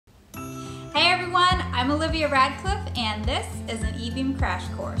I'm Olivia Radcliffe, and this is an E-beam crash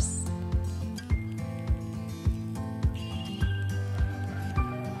course.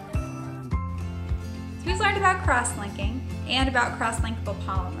 So we've learned about cross-linking and about cross-linkable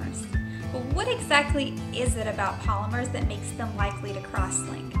polymers. But what exactly is it about polymers that makes them likely to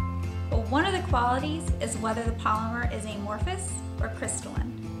cross-link? Well, one of the qualities is whether the polymer is amorphous or crystalline.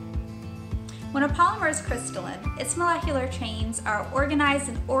 When a polymer is crystalline, its molecular chains are organized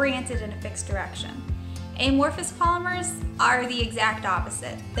and oriented in a fixed direction. Amorphous polymers are the exact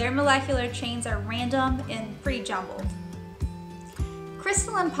opposite. Their molecular chains are random and pretty jumbled.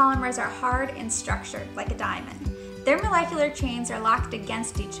 Crystalline polymers are hard and structured, like a diamond. Their molecular chains are locked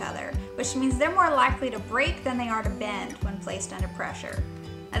against each other, which means they're more likely to break than they are to bend when placed under pressure.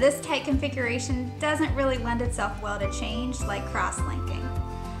 Now, this tight configuration doesn't really lend itself well to change, like cross-linking.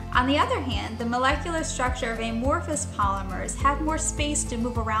 On the other hand, the molecular structure of amorphous polymers have more space to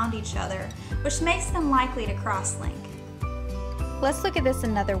move around each other, which makes them likely to cross-link. Let's look at this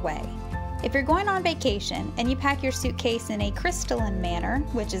another way. If you're going on vacation and you pack your suitcase in a crystalline manner,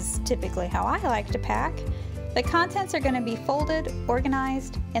 which is typically how I like to pack, the contents are going to be folded,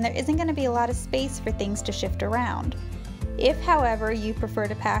 organized, and there isn't going to be a lot of space for things to shift around. If, however, you prefer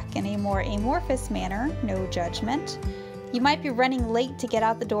to pack in a more amorphous manner, no judgment, you might be running late to get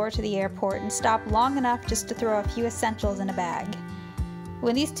out the door to the airport and stop long enough just to throw a few essentials in a bag.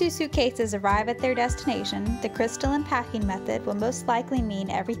 When these two suitcases arrive at their destination, the crystalline packing method will most likely mean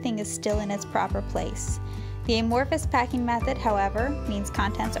everything is still in its proper place. The amorphous packing method, however, means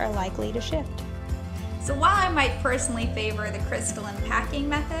contents are likely to shift. So while I might personally favor the crystalline packing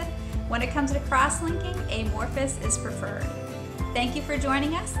method, when it comes to cross-linking, amorphous is preferred. Thank you for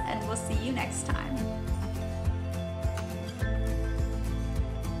joining us, and we'll see you next time.